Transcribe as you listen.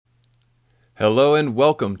Hello and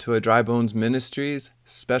welcome to a Dry Bones Ministries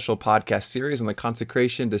special podcast series on the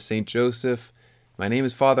consecration to St. Joseph. My name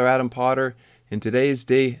is Father Adam Potter, and today is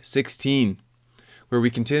day 16, where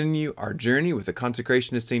we continue our journey with the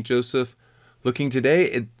consecration to St. Joseph, looking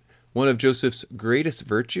today at one of Joseph's greatest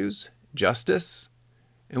virtues, justice.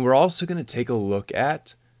 And we're also going to take a look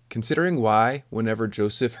at considering why, whenever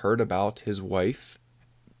Joseph heard about his wife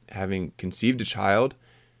having conceived a child,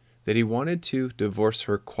 that he wanted to divorce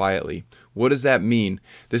her quietly. What does that mean?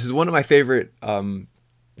 This is one of my favorite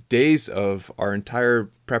days of our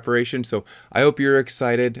entire preparation, so I hope you're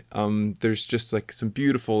excited. There's just like some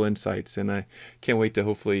beautiful insights, and I can't wait to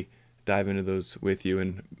hopefully dive into those with you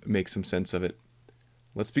and make some sense of it.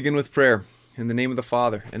 Let's begin with prayer. In the name of the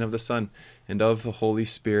Father, and of the Son, and of the Holy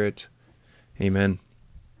Spirit. Amen.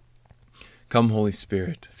 Come, Holy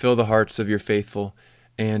Spirit, fill the hearts of your faithful,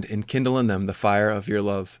 and enkindle in them the fire of your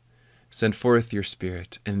love. Send forth your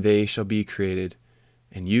Spirit, and they shall be created,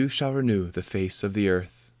 and you shall renew the face of the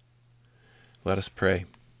earth. Let us pray.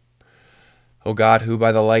 O God, who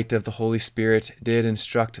by the light of the Holy Spirit did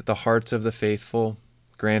instruct the hearts of the faithful,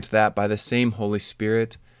 grant that by the same Holy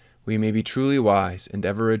Spirit we may be truly wise and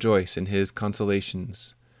ever rejoice in his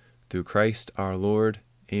consolations. Through Christ our Lord.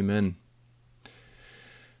 Amen.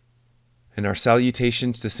 And our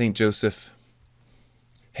salutations to Saint Joseph.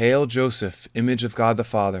 Hail Joseph, image of God the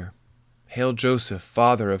Father. Hail Joseph,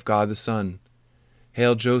 Father of God the Son.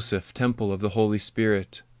 Hail Joseph, temple of the Holy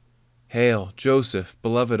Spirit. Hail Joseph,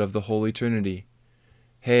 beloved of the Holy Trinity.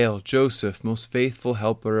 Hail Joseph, most faithful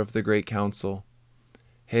helper of the Great Council.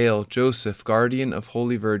 Hail Joseph, guardian of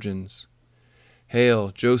holy virgins.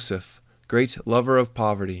 Hail Joseph, great lover of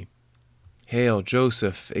poverty. Hail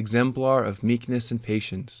Joseph, exemplar of meekness and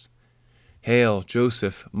patience. Hail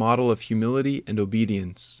Joseph, model of humility and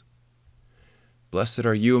obedience. Blessed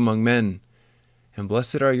are you among men, and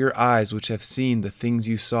blessed are your eyes which have seen the things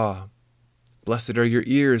you saw. Blessed are your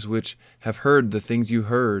ears which have heard the things you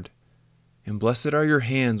heard. And blessed are your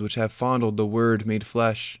hands which have fondled the Word made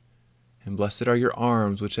flesh. And blessed are your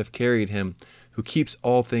arms which have carried him who keeps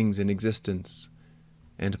all things in existence.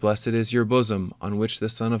 And blessed is your bosom on which the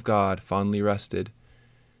Son of God fondly rested.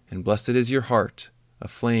 And blessed is your heart,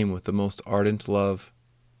 aflame with the most ardent love.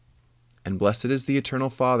 And blessed is the eternal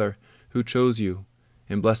Father who chose you,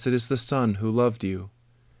 and blessed is the Son who loved you,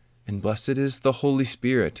 and blessed is the Holy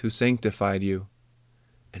Spirit who sanctified you,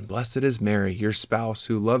 and blessed is Mary, your spouse,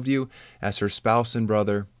 who loved you as her spouse and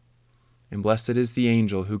brother, and blessed is the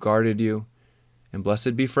angel who guarded you, and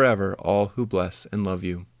blessed be forever all who bless and love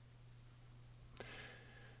you.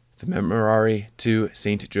 The Memorare to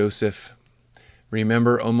Saint Joseph.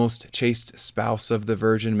 Remember, O most chaste spouse of the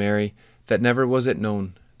Virgin Mary, that never was it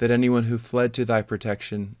known that anyone who fled to thy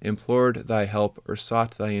protection, implored thy help, or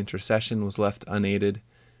sought thy intercession was left unaided.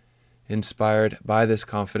 Inspired by this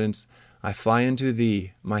confidence, I fly unto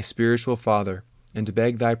thee, my spiritual Father, and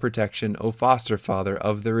beg thy protection, O foster Father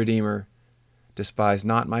of the Redeemer. Despise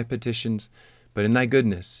not my petitions, but in thy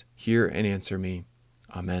goodness hear and answer me.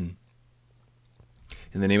 Amen.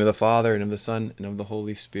 In the name of the Father, and of the Son, and of the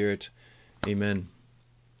Holy Spirit. Amen.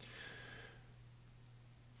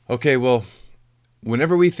 Okay, well,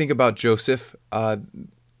 whenever we think about Joseph,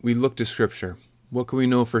 we look to Scripture. What can we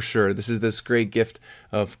know for sure? This is this great gift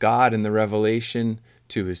of God and the revelation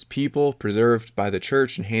to his people, preserved by the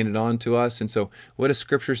church and handed on to us. And so what does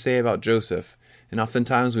Scripture say about Joseph? And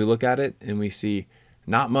oftentimes we look at it and we see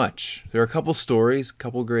not much. There are a couple stories, a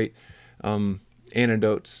couple great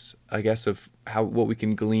anecdotes, I guess, of what we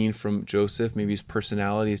can glean from Joseph, maybe his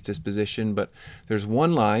personality, his disposition. But there's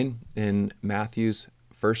one line in Matthew's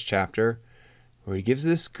first chapter where he gives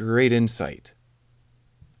this great insight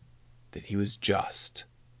that he was just.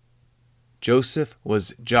 Joseph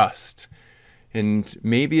was just. And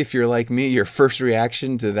maybe if you're like me, your first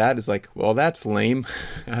reaction to that is like, well, that's lame.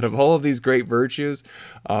 Out of all of these great virtues,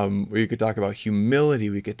 we could talk about humility,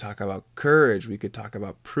 we could talk about courage, we could talk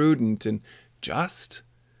about prudent and just.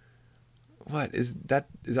 What is that?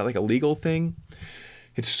 Is that like a legal thing?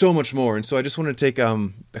 It's so much more. And so I just want to take a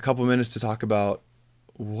couple minutes to talk about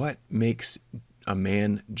what makes a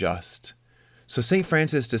man just. So St.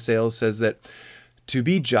 Francis de Sales says that to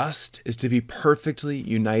be just is to be perfectly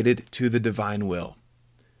united to the divine will,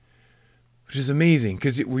 which is amazing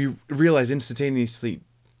because we realize instantaneously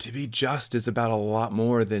to be just is about a lot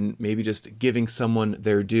more than maybe just giving someone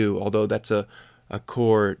their due, although that's a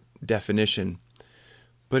core definition.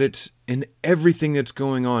 But it's in everything that's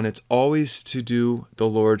going on. It's always to do the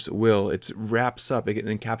Lord's will. It wraps up, it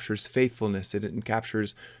encaptures faithfulness, it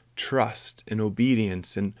encaptures trust and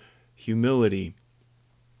obedience and humility.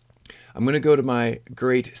 I'm going to go to my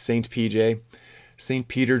great Saint PJ. St.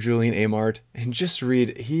 Peter Julian Amart and just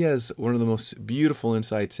read. He has one of the most beautiful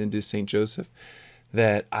insights into St. Joseph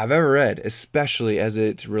that I've ever read, especially as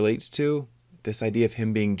it relates to this idea of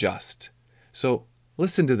him being just. So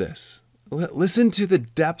listen to this. Listen to the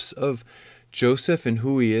depths of Joseph and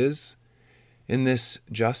who he is in this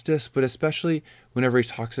justice, but especially whenever he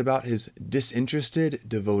talks about his disinterested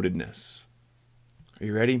devotedness. Are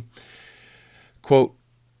you ready? Quote,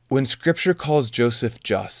 "When Scripture calls Joseph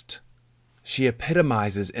just, she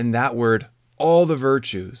epitomizes in that word all the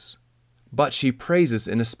virtues, but she praises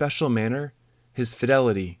in a special manner his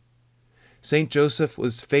fidelity. Saint Joseph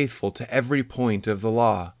was faithful to every point of the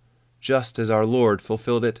law, just as our Lord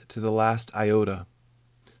fulfilled it to the last iota.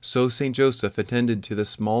 So Saint Joseph attended to the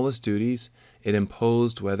smallest duties it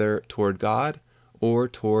imposed, whether toward God or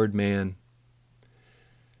toward man.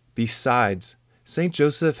 Besides, Saint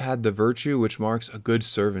Joseph had the virtue which marks a good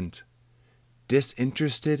servant,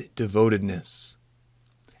 disinterested devotedness.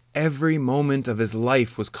 Every moment of his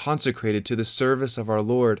life was consecrated to the service of our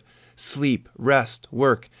Lord. Sleep, rest,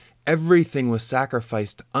 work, everything was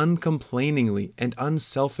sacrificed uncomplainingly and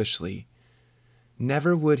unselfishly.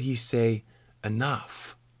 Never would he say,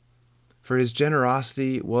 'Enough,' for his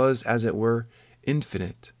generosity was, as it were,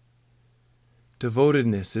 infinite.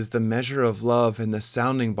 Devotedness is the measure of love and the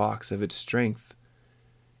sounding box of its strength.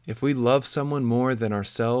 If we love someone more than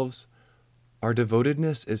ourselves, our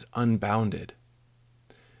devotedness is unbounded.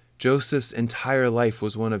 Joseph's entire life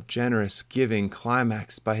was one of generous giving,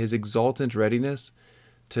 climaxed by his exultant readiness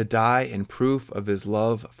to die in proof of his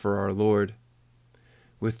love for our Lord.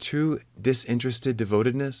 With true disinterested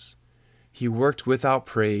devotedness, he worked without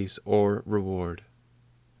praise or reward."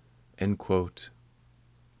 End quote.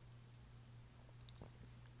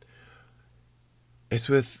 It's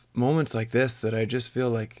with moments like this that I just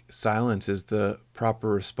feel like silence is the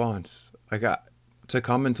proper response. To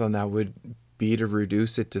comment on that would be to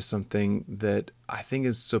reduce it to something that I think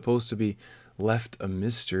is supposed to be left a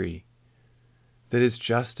mystery. That his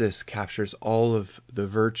justice captures all of the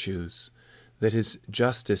virtues. That his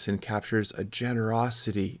justice encaptures a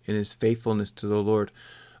generosity in his faithfulness to the Lord,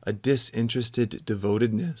 a disinterested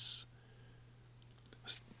devotedness.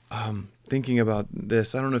 Thinking about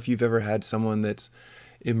this, I don't know if you've ever had someone that's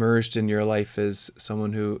emerged in your life as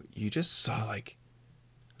someone who you just saw like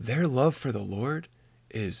their love for the Lord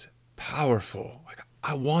is powerful. Like,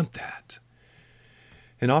 I want that.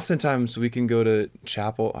 And oftentimes we can go to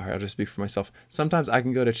chapel. All right, I'll just speak for myself. Sometimes I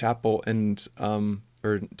can go to chapel and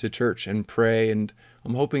or to church and pray, and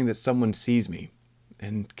I'm hoping that someone sees me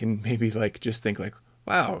and can maybe like just think like,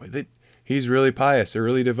 wow, that he's really pious or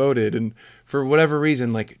really devoted. And for whatever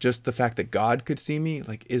reason, like just the fact that God could see me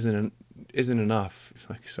like isn't enough.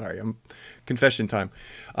 Like, sorry, I'm confession time.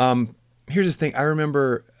 Here's the thing. I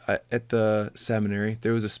remember at the seminary,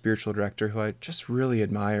 there was a spiritual director who I just really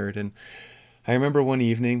admired. And I remember one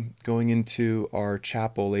evening going into our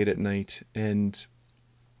chapel late at night, and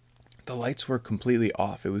the lights were completely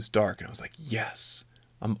off. It was dark, and I was like, yes,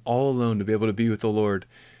 I'm all alone to be able to be with the Lord.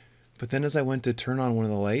 But then as I went to turn on one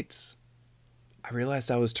of the lights, I realized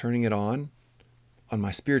I was turning it on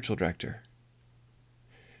my spiritual director,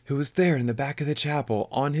 who was there in the back of the chapel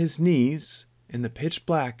on his knees in the pitch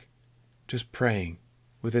black, just praying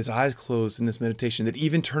with his eyes closed in this meditation. That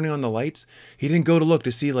even turning on the lights, he didn't go to look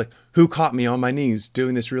to see like who caught me on my knees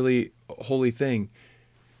doing this really holy thing.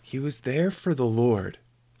 He was there for the Lord.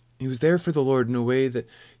 He was there for the Lord in a way that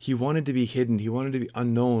he wanted to be hidden. He wanted to be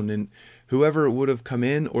unknown. And whoever would have come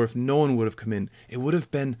in, or if no one would have come in, it would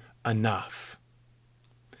have been enough.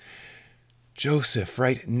 Joseph,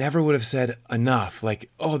 right, never would have said enough,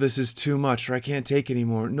 like, oh, this is too much, or I can't take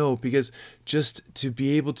anymore. No, because just to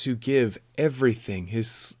be able to give everything,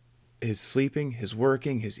 his sleeping, his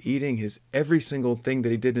working, his eating, his every single thing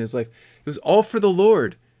that he did in his life, it was all for the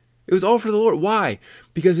Lord. It was all for the Lord. Why?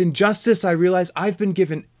 Because in justice, I realize I've been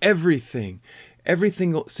given everything. Every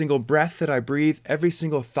single breath that I breathe, every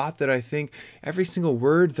single thought that I think, every single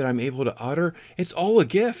word that I'm able to utter, it's all a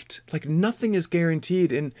gift. Like nothing is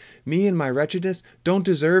guaranteed. And me and my wretchedness don't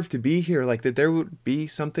deserve to be here. Like that there would be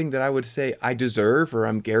something that I would say I deserve or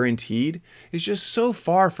I'm guaranteed. It's just so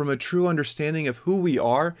far from a true understanding of who we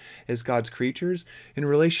are as God's creatures in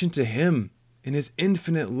relation to Him and His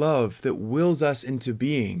infinite love that wills us into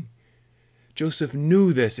being. Joseph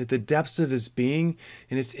knew this at the depths of his being,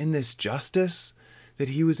 and it's in this justice that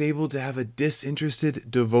he was able to have a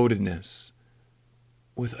disinterested devotedness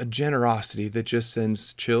with a generosity that just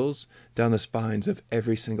sends chills down the spines of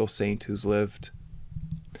every single saint who's lived.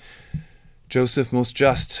 Joseph, most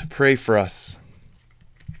just, pray for us.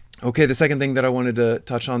 Okay, the second thing that I wanted to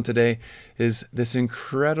touch on today is this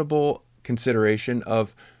incredible consideration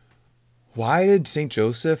of Why did St.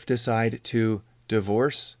 Joseph decide to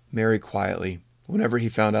divorce Mary quietly whenever he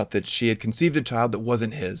found out that she had conceived a child that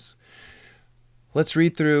wasn't his? Let's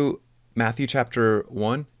read through Matthew chapter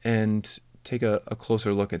 1 and take a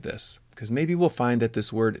closer look at this, because maybe we'll find that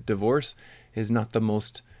this word divorce is not the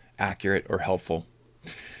most accurate or helpful.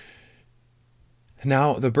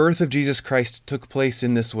 Now, the birth of Jesus Christ took place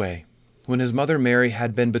in this way. When his mother Mary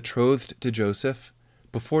had been betrothed to Joseph,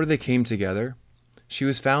 before they came together, she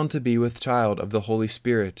was found to be with child of the Holy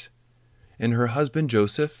Spirit. And her husband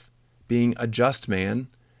Joseph, being a just man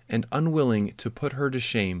and unwilling to put her to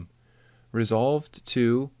shame, resolved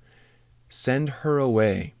to send her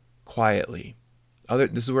away quietly.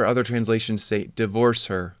 This is where other translations say divorce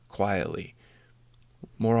her quietly.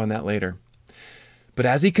 More on that later. But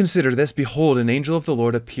as he considered this, behold, an angel of the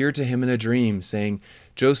Lord appeared to him in a dream, saying,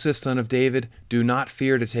 Joseph, son of David, do not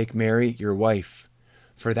fear to take Mary, your wife,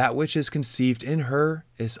 for that which is conceived in her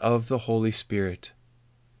is of the Holy Spirit.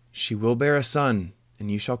 She will bear a son, and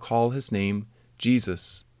you shall call his name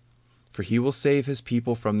Jesus, for he will save his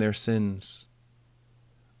people from their sins.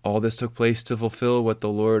 All this took place to fulfill what the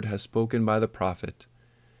Lord has spoken by the prophet.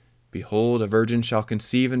 Behold, a virgin shall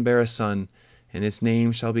conceive and bear a son, and his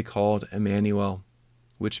name shall be called Emmanuel,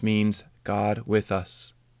 which means God with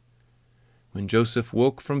us. When Joseph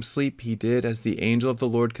woke from sleep, he did as the angel of the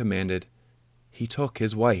Lord commanded. He took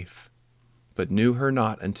his wife, but knew her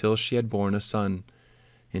not until she had borne a son,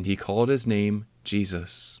 and he called his name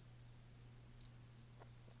Jesus.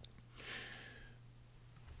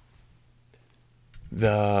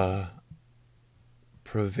 The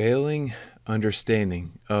prevailing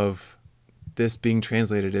understanding of this being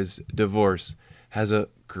translated as divorce has a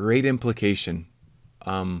great implication.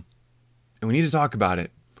 And we need to talk about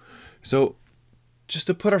it. So just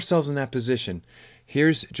to put ourselves in that position,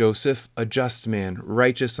 here's Joseph, a just man,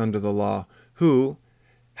 righteous under the law, who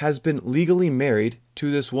has been legally married to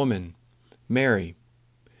this woman, Mary.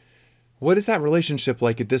 What is that relationship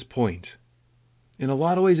like at this point? In a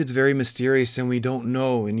lot of ways, it's very mysterious and we don't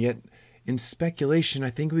know. And yet, in speculation, I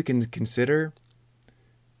think we can consider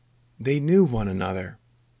they knew one another.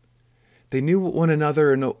 They knew one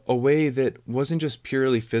another in a way that wasn't just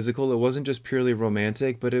purely physical, it wasn't just purely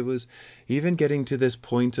romantic, but it was even getting to this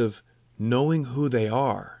point of knowing who they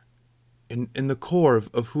are. In the core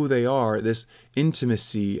of who they are, this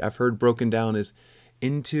intimacy I've heard broken down as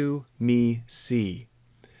into me see.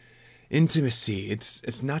 Intimacy,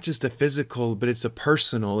 it's not just a physical, but it's a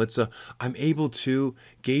personal. I'm able to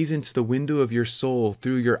gaze into the window of your soul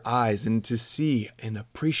through your eyes and to see and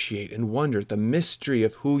appreciate and wonder at the mystery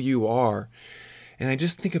of who you are. And I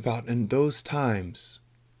just think about in those times,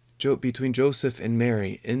 between Joseph and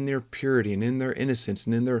Mary, in their purity and in their innocence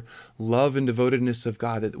and in their love and devotedness of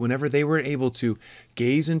God, that whenever they were able to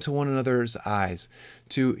gaze into one another's eyes,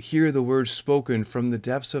 to hear the words spoken from the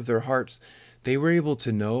depths of their hearts, they were able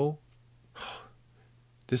to know,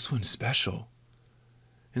 this one's special.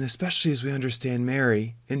 And especially as we understand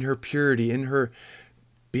Mary in her purity, in her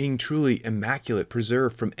being truly immaculate,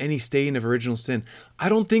 preserved from any stain of original sin, I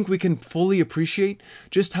don't think we can fully appreciate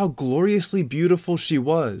just how gloriously beautiful she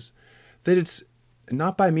was. That it's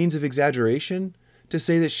not by means of exaggeration to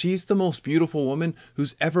say that she's the most beautiful woman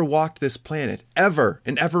who's ever walked this planet, ever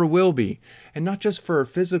and ever will be. And not just for her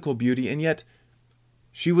physical beauty, and yet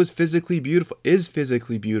she was physically beautiful, is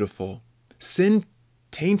physically beautiful. Sin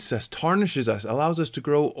taints us, tarnishes us, allows us to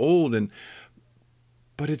grow old,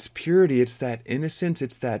 but it's purity, it's that innocence,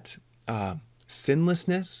 it's that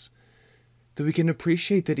sinlessness that we can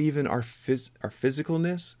appreciate that even our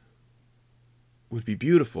physicalness would be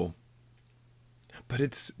beautiful. But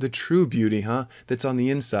it's the true beauty, that's on the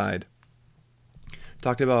inside.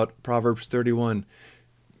 Talked about Proverbs 31.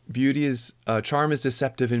 Charm is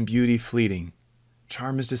deceptive and beauty fleeting.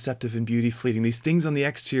 Charm is deceptive and beauty fleeting. These things on the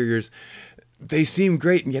exteriors, they seem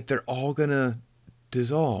great, and yet they're all going to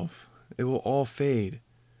dissolve. It will all fade.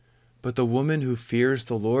 But the woman who fears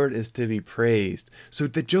the Lord is to be praised. So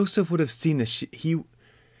that Joseph would have seen this.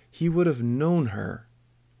 He would have known her.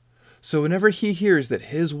 So whenever he hears that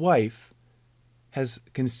his wife has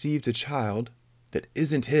conceived a child that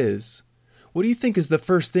isn't his, what do you think is the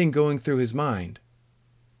first thing going through his mind?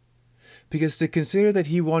 Because to consider that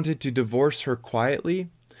he wanted to divorce her quietly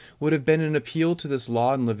would have been an appeal to this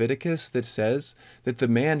law in Leviticus that says that the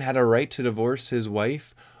man had a right to divorce his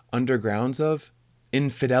wife under grounds of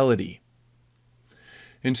infidelity.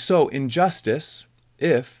 And so in justice,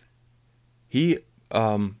 if he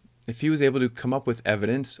was able to come up with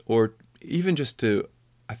evidence, or even just to,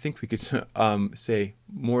 I think we could say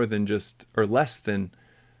more than just, or less than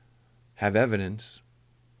have evidence,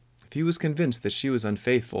 if he was convinced that she was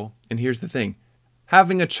unfaithful, and here's the thing,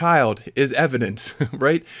 having a child is evidence,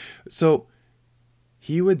 right? So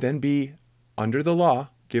he would then be, under the law,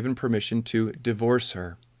 given permission to divorce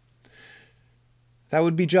her. That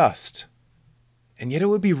would be just. And yet it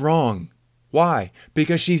would be wrong. Why?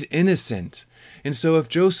 Because she's innocent. And so if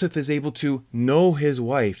Joseph is able to know his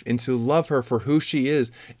wife and to love her for who she is,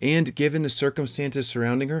 and given the circumstances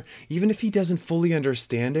surrounding her, even if he doesn't fully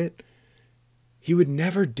understand it, he would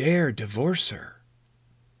never dare divorce her.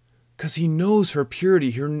 Because he knows her purity,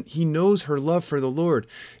 he knows her love for the Lord.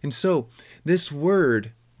 And so this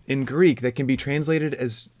word in Greek that can be translated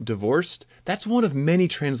as divorced, that's one of many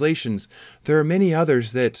translations. There are many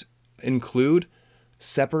others that include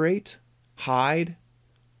separate, hide,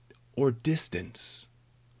 or distance.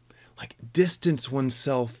 Like distance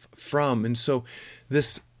oneself from. And so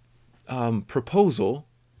this proposal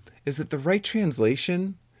is that the right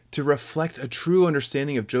translation to reflect a true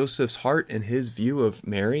understanding of Joseph's heart and his view of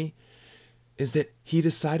Mary is that he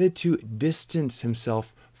decided to distance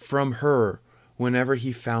himself from her whenever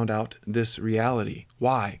he found out this reality.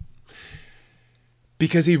 Why?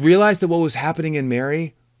 Because he realized that what was happening in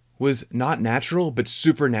Mary was not natural, but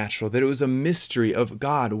supernatural, that it was a mystery of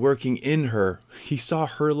God working in her. He saw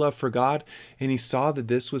her love for God, and he saw that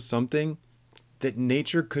this was something that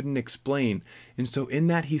nature couldn't explain. And so in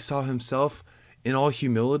that, he saw himself, in all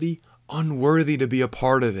humility, unworthy to be a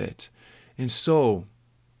part of it. And so,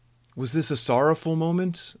 was this a sorrowful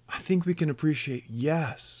moment? I think we can appreciate,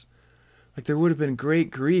 yes. Like there would have been great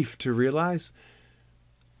grief to realize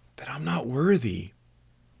that I'm not worthy.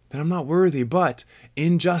 But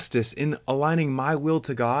in justice, in aligning my will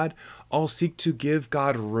to God, I'll seek to give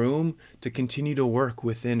God room to continue to work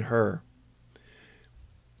within her.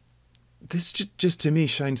 This just to me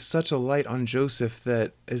shines such a light on Joseph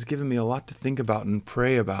that has given me a lot to think about and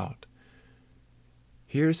pray about.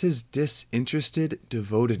 Here's his disinterested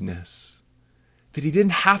devotedness. That he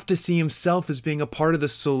didn't have to see himself as being a part of the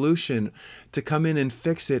solution to come in and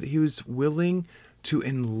fix it. He was willing to,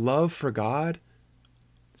 in love for God,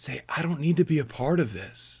 say, I don't need to be a part of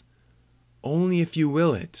this. Only if you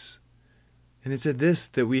will it. And it's at this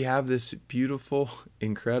that we have this beautiful,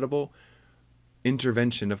 incredible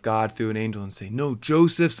intervention of God through an angel and say, no,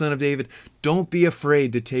 Joseph, son of David, don't be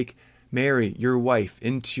afraid to take Mary, your wife,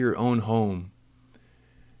 into your own home.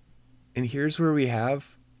 And here's where we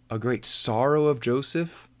have a great sorrow of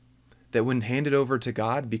Joseph that when handed over to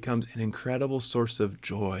God becomes an incredible source of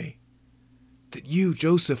joy. That you,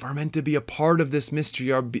 Joseph, are meant to be a part of this mystery,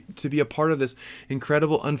 to be a part of this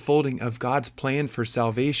incredible unfolding of God's plan for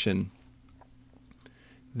salvation.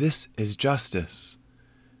 This is justice.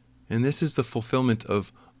 And this is the fulfillment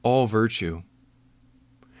of all virtue.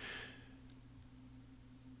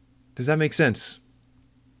 Does that make sense?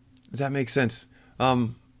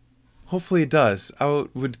 Hopefully it does. I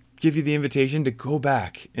would give you the invitation to go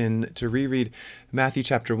back and to reread Matthew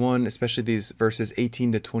chapter 1, especially these verses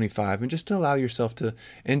 18 to 25, and just to allow yourself to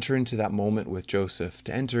enter into that moment with Joseph,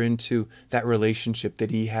 to enter into that relationship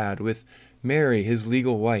that he had with Mary, his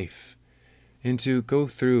legal wife, and to go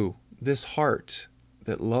through this heart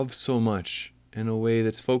that loves so much in a way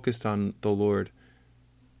that's focused on the Lord.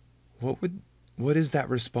 What is that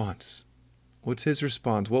response? What's his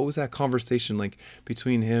response? What was that conversation like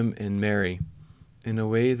between him and Mary in a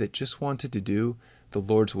way that just wanted to do the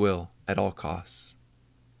Lord's will at all costs?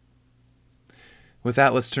 With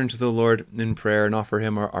that, let's turn to the Lord in prayer and offer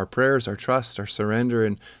him our prayers, our trust, our surrender,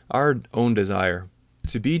 and our own desire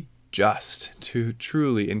to be just, to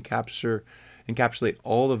truly encapsulate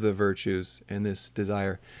all of the virtues and this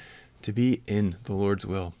desire to be in the Lord's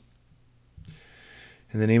will.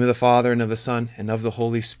 In the name of the Father, and of the Son, and of the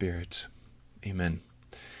Holy Spirit. Amen.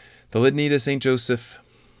 The Litany to Saint Joseph.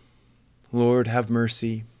 Lord, have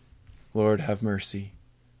mercy. Lord, have mercy.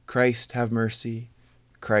 Christ, have mercy.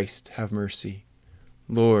 Christ, have mercy.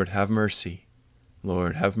 Lord, have mercy.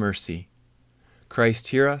 Lord, have mercy. Christ,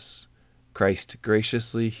 hear us. Christ,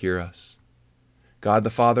 graciously hear us. God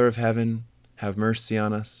the Father of heaven, have mercy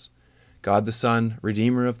on us. God the Son,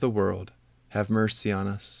 Redeemer of the world, have mercy on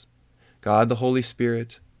us. God the Holy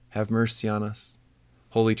Spirit, have mercy on us.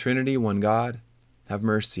 Holy Trinity, one God, have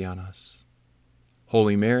mercy on us.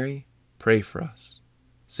 Holy Mary, pray for us.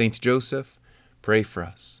 Saint Joseph, pray for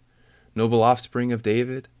us. Noble offspring of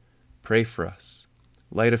David, pray for us.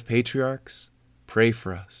 Light of patriarchs, pray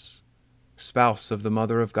for us. Spouse of the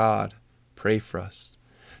Mother of God, pray for us.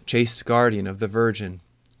 Chaste guardian of the Virgin,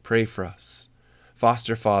 pray for us.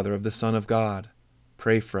 Foster father of the Son of God,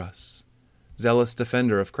 pray for us. Zealous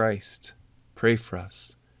defender of Christ, pray for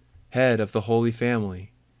us. Head of the Holy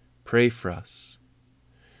Family, pray for us.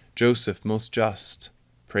 Joseph most just,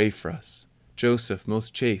 pray for us. Joseph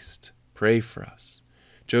most chaste, pray for us.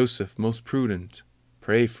 Joseph, most prudent,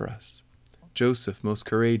 pray for us. Joseph, most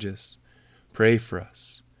courageous, pray for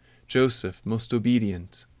us. Joseph, most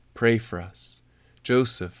obedient, pray for us.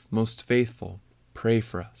 Joseph, most faithful, pray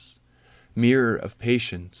for us. Mirror of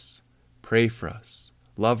patience, pray for us.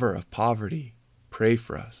 Lover of poverty, pray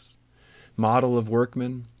for us. Model of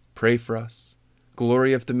workmen, pray for us.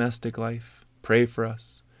 Glory of domestic life, pray for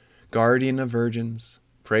us. Guardian of virgins,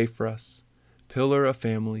 pray for us. Pillar of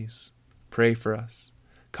families, pray for us.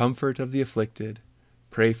 Comfort of the afflicted,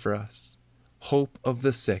 pray for us. Hope of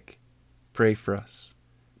the sick, pray for us.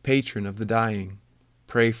 Patron of the dying,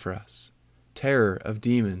 pray for us. Terror of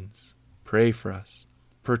demons, pray for us.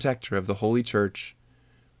 Protector of the Holy Church,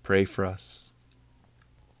 pray for us.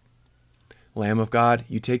 Lamb of God,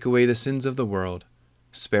 you take away the sins of the world.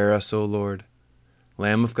 Spare us, O Lord.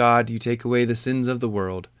 Lamb of God, you take away the sins of the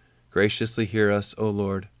world. Graciously hear us, O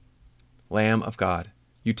Lord. Lamb of God,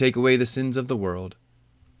 you take away the sins of the world.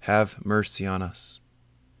 Have mercy on us.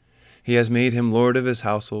 He has made him Lord of his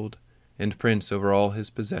household and prince over all his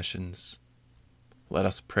possessions. Let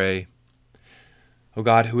us pray. O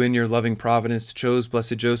God, who in your loving providence chose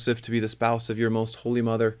blessed Joseph to be the spouse of your most holy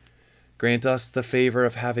mother, grant us the favor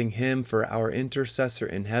of having him for our intercessor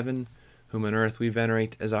in heaven, whom on earth we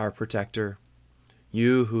venerate as our protector.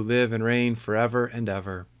 You who live and reign forever and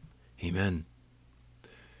ever. Amen.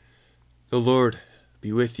 The Lord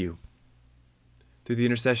be with you. Through the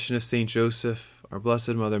intercession of Saint Joseph, our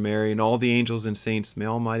Blessed Mother Mary, and all the angels and saints, may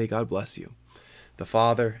Almighty God bless you, the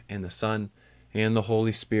Father, and the Son, and the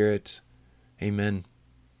Holy Spirit. Amen.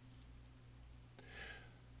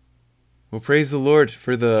 Well, praise the Lord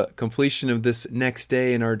for the completion of this next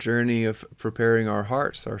day in our journey of preparing our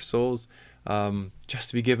hearts, our souls, just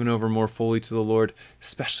to be given over more fully to the Lord,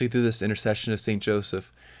 especially through this intercession of Saint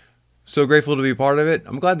Joseph. So grateful to be a part of it.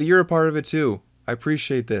 I'm glad that you're a part of it too. I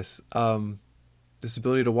appreciate this. This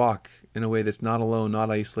ability to walk in a way that's not alone,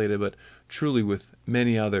 not isolated, but truly with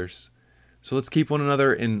many others. So let's keep one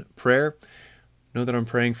another in prayer. Know that I'm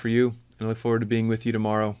praying for you, and I look forward to being with you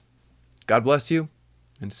tomorrow. God bless you,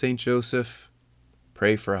 and Saint Joseph,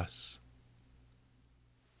 pray for us.